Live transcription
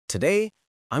Today,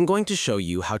 I'm going to show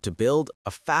you how to build a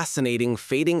fascinating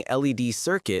fading LED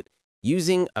circuit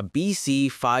using a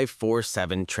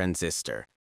BC547 transistor.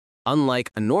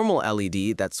 Unlike a normal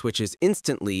LED that switches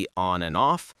instantly on and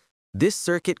off, this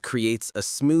circuit creates a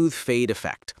smooth fade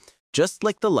effect, just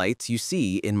like the lights you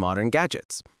see in modern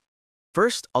gadgets.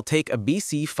 First, I'll take a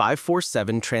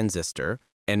BC547 transistor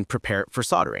and prepare it for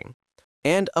soldering,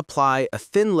 and apply a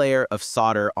thin layer of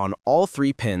solder on all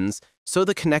 3 pins so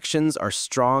the connections are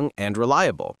strong and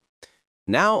reliable.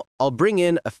 Now, I'll bring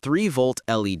in a 3-volt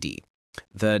LED.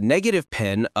 The negative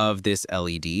pin of this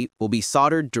LED will be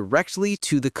soldered directly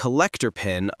to the collector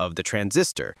pin of the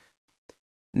transistor.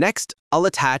 Next, I'll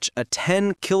attach a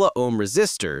 10 kilo-ohm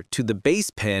resistor to the base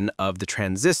pin of the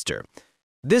transistor.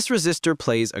 This resistor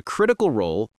plays a critical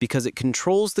role because it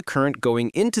controls the current going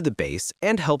into the base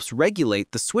and helps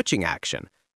regulate the switching action.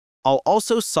 I'll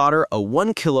also solder a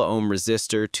 1 kilo-ohm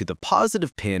resistor to the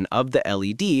positive pin of the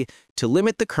LED to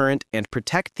limit the current and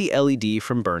protect the LED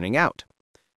from burning out.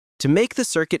 To make the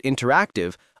circuit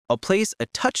interactive, I'll place a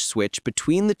touch switch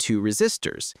between the 2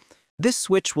 resistors. This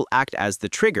switch will act as the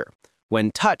trigger. When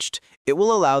touched, it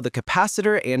will allow the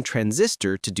capacitor and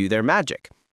transistor to do their magic.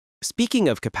 Speaking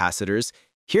of capacitors,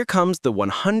 here comes the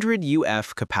 100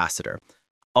 UF capacitor.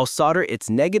 I'll solder its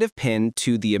negative pin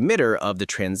to the emitter of the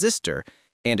transistor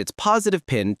and its positive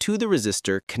pin to the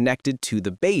resistor connected to the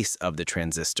base of the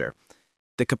transistor.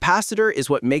 The capacitor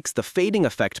is what makes the fading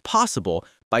effect possible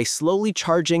by slowly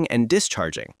charging and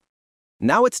discharging.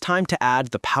 Now it's time to add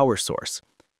the power source.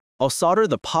 I'll solder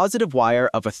the positive wire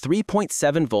of a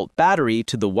 3.7-volt battery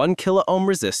to the 1 kilo-ohm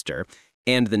resistor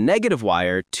and the negative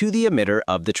wire to the emitter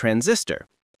of the transistor.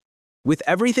 With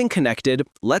everything connected,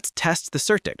 let's test the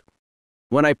circuit.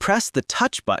 When I press the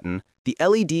touch button, the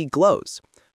LED glows.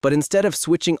 But instead of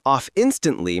switching off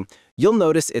instantly, you'll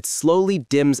notice it slowly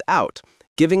dims out,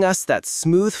 giving us that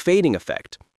smooth fading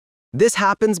effect. This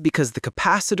happens because the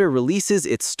capacitor releases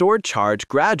its stored charge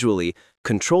gradually,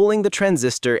 controlling the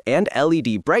transistor and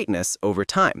LED brightness over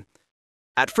time.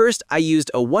 At first, I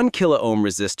used a 1 kilo-ohm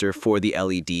resistor for the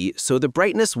LED so the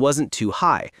brightness wasn't too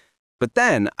high, but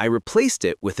then I replaced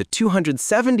it with a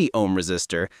 270-ohm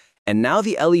resistor, and now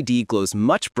the LED glows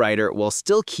much brighter while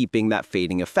still keeping that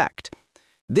fading effect.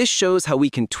 This shows how we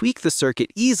can tweak the circuit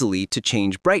easily to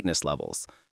change brightness levels.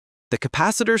 The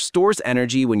capacitor stores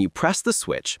energy when you press the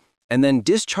switch and then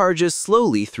discharges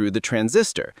slowly through the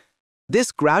transistor.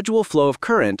 This gradual flow of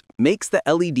current makes the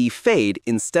LED fade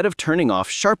instead of turning off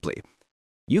sharply.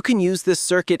 You can use this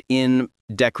circuit in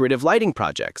decorative lighting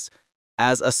projects,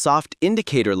 as a soft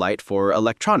indicator light for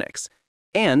electronics,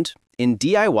 and in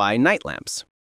DIY night lamps.